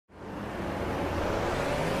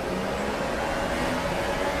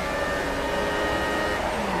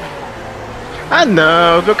Ah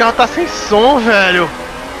não, meu carro tá sem som, velho.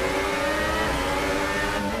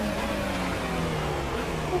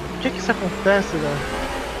 Por que isso acontece, velho?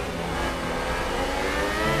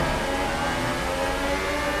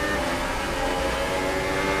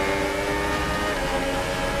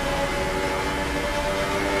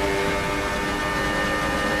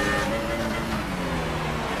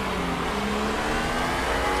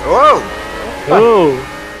 Oh!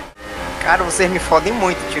 Cara, vocês me fodem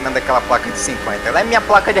muito tirando aquela placa de 50. Ela é minha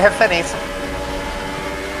placa de referência.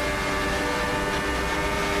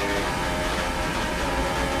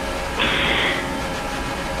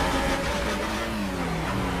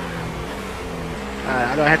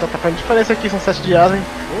 Caralho, a reta tá fazendo diferença aqui, são 7 de asa, hein?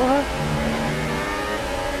 Porra!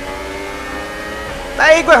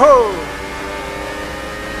 Daí, Guerrero!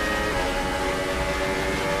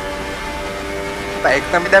 Daí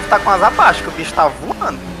que também deve estar com as abaixo, que o bicho tá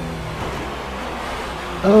voando.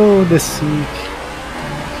 Oh, The Sick.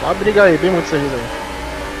 Só briga aí, bem muito serviço aí.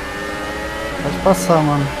 Pode passar,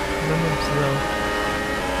 mano. Não precisa.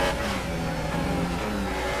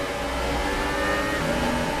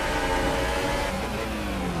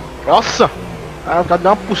 Nossa! Ah,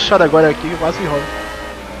 deu uma puxada agora aqui, quase que rola.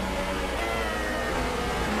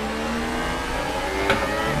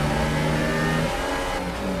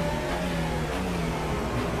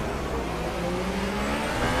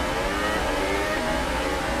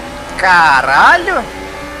 Caralho!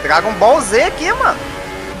 Dragon Ball Z aqui, mano.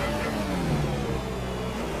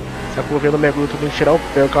 Se a curva no mergulho, tu tem que tirar o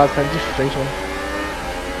pé, o cara tá de frente, mano.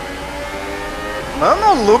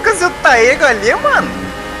 Mano, o Lucas e o Taego ali, mano.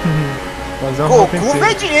 Fazer um Goku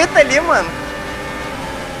Vegeta ali, mano.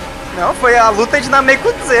 Não, foi a luta de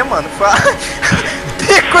Namekusei, mano. Foi a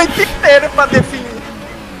sequência inteira pra definir.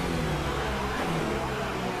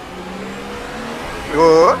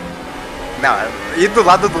 Oh. Não, e do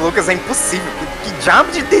lado do Lucas é impossível. Que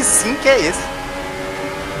diabo de D5 é esse?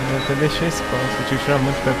 Eu até deixei esse pau, você tinha que tirar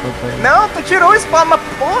muito pé pra ele. Não, tu tirou o spawn, mas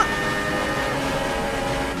porra.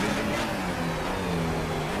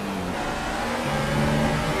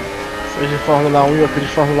 Seja de Fórmula 1 e outro de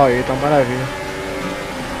Fórmula E, tá uma maravilha.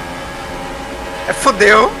 É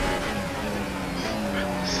fodeu.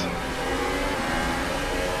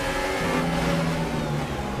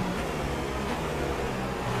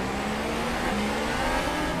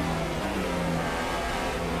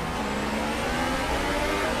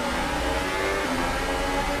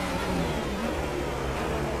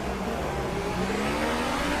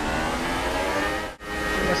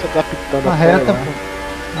 Você tá adaptando Na reta, pô.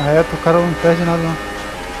 Na reta o cara não perde nada não.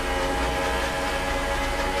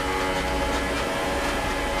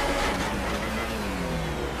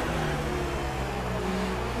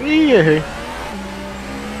 Ih, errei.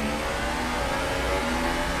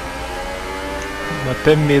 Dá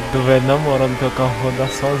até medo, velho, na moral, do teu carro rodar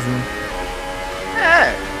sozinho. É,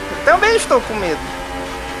 eu também estou com medo.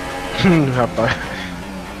 Rapaz.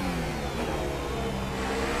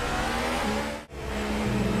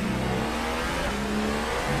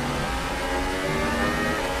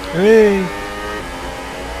 Ei!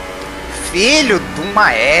 Filho de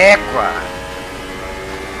uma égua.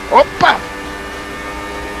 Opa!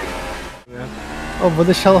 Oh, vou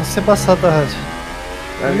deixar você passar, tá, Rádio?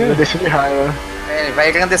 Ele deixa de raiva. É, ele vai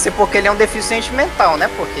engrandecer porque ele é um deficiente mental, né?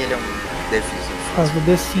 Porque ele é um deficiente. Faz o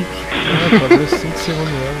D5. Fazer 5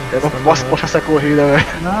 segundos mesmo. Eu não posso puxar essa corrida, velho.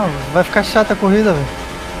 Não, vai ficar chata a corrida,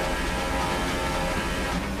 velho.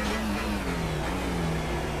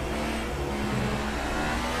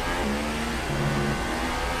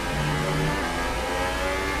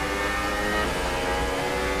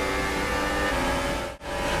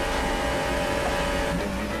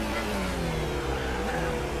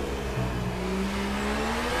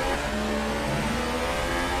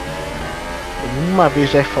 Uma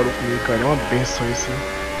vez já falou comigo, cara, é uma benção isso.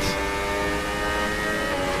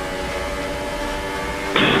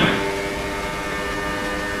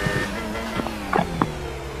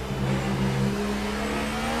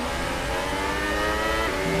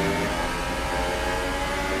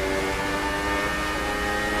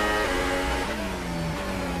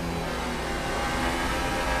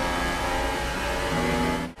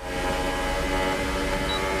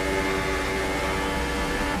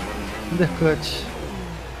 Undercut.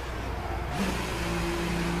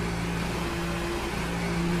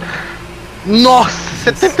 Nossa,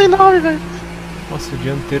 79, velho. Nossa, o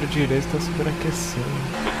dianteiro direito tá superaquecendo.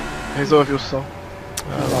 Resolvi o som.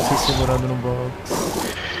 Ah, você segurando no box.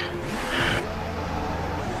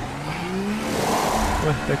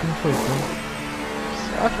 Ué, até que não foi tão.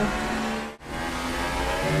 Certo.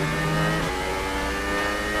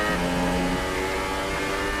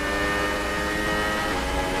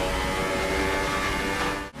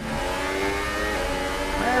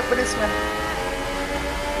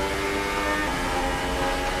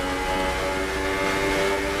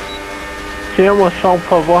 Sem emoção, por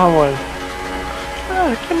favor, Ramon.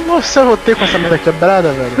 Ah, que emoção eu vou ter com essa merda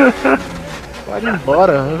quebrada, velho. Pode ir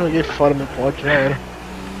embora, eu joguei fora meu pote, já era.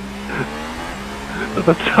 Eu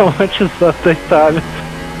tô traumatizado da Itália.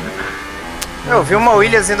 Eu vi uma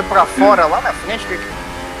Williams indo pra fora lá na frente.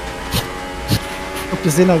 Eu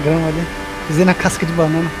pisei na grama ali. Pisei na casca de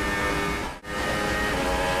banana.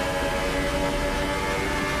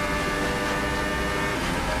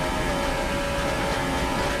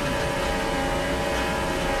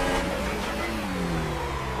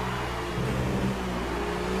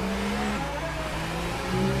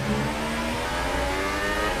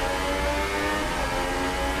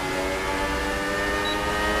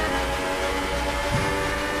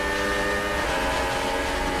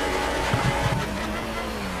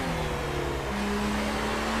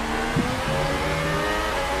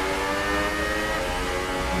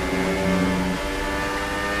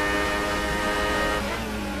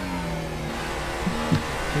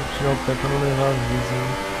 Tem que tirar o pé pra não levar a visa, né?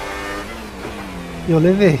 Eu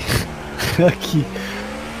levei. Aqui.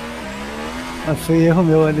 Mas foi erro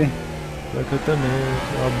meu ali. Pior que eu também,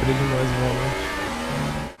 eu abri demais o volante.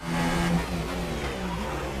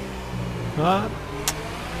 Ah!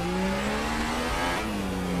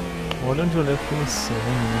 Olha onde eu levo punição,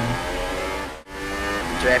 né?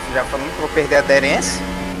 Jeff já falando que eu vou perder a aderência.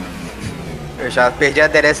 Eu já perdi a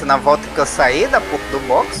aderência na volta que eu saí da porta do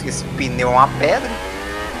box, que esse pneu é uma pedra.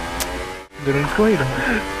 Durante a corrida.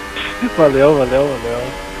 Valeu.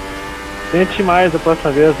 Tente mais da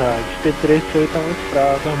próxima vez, a T3 seu tá muito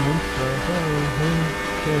fraco. Tá muito fraco,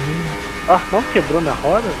 tá horrível. Ah, não quebrou minha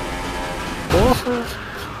roda? Porra!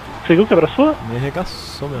 Você viu quebrar a sua? Me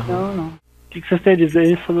arregaçou, meu irmão. Não. O que vocês têm a dizer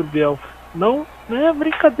aí sobre o Biel? Não é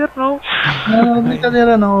brincadeira não. Não,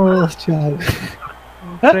 brincadeira não, Thiago.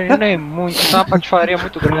 Treinei muito, tá uma patifaria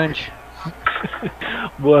muito grande.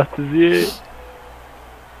 Bostas e...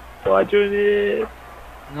 Pode unir.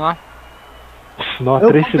 Não. Nossa, Eu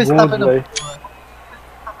 3 vou prestar segundos, pra- velho.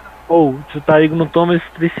 Ou, se o Taigo não toma esses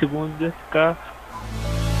 3 segundos, ia ficar